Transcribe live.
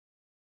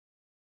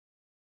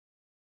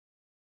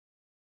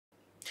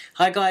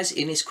Hi guys,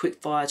 in this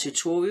quickfire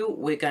tutorial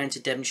we're going to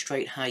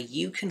demonstrate how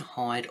you can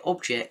hide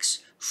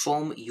objects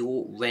from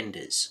your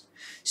renders.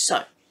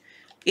 So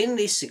in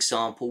this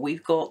example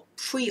we've got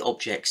three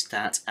objects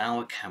that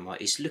our camera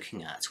is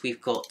looking at.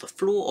 We've got the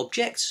floor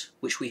object,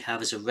 which we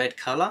have as a red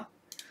colour,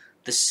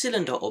 the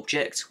cylinder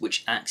object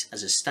which acts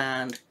as a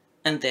stand,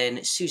 and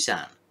then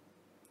Suzanne.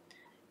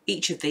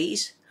 Each of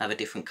these have a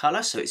different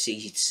colour so it's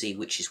easy to see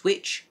which is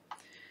which,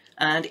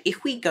 and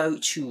if we go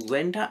to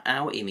render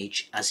our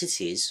image as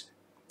it is,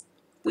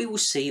 we will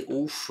see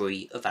all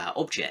three of our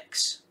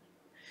objects.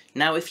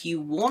 Now if you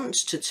want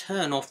to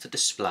turn off the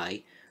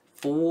display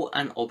for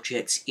an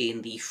object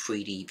in the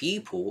 3D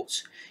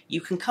viewport,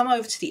 you can come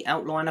over to the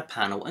outliner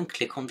panel and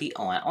click on the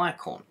eye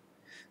icon.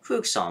 For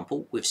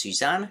example, with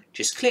Suzanne,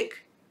 just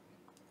click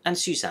and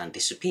Suzanne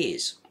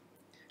disappears.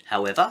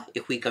 However,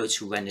 if we go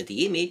to render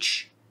the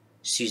image,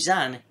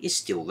 Suzanne is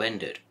still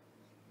rendered.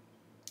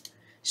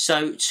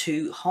 So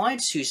to hide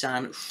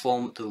Suzanne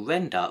from the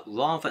render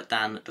rather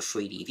than the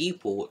 3D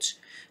viewport,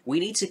 we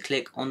need to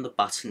click on the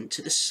button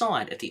to the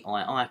side of the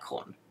eye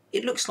icon.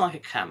 It looks like a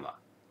camera.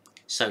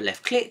 So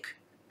left click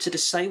to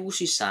disable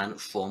Suzanne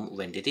from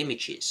rendered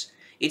images.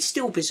 It's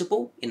still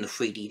visible in the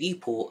 3D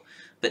viewport,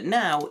 but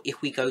now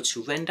if we go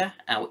to render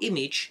our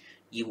image,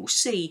 you will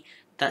see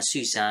that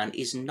Suzanne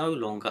is no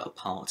longer a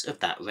part of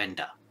that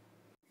render.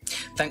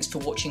 Thanks for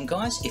watching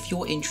guys. If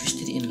you're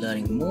interested in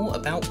learning more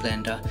about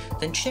Blender,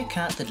 then check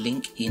out the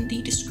link in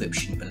the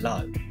description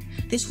below.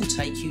 This will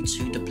take you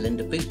to the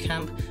Blender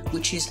Bootcamp,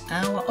 which is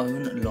our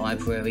own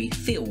library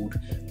filled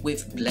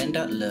with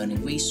Blender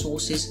learning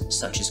resources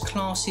such as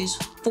classes,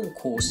 full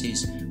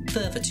courses,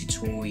 further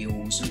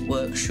tutorials,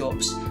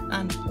 workshops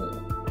and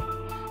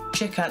more.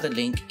 Check out the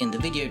link in the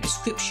video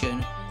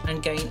description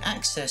and gain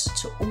access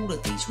to all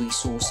of these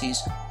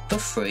resources for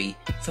free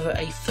for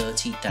a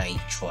 30-day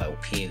trial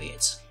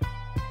period.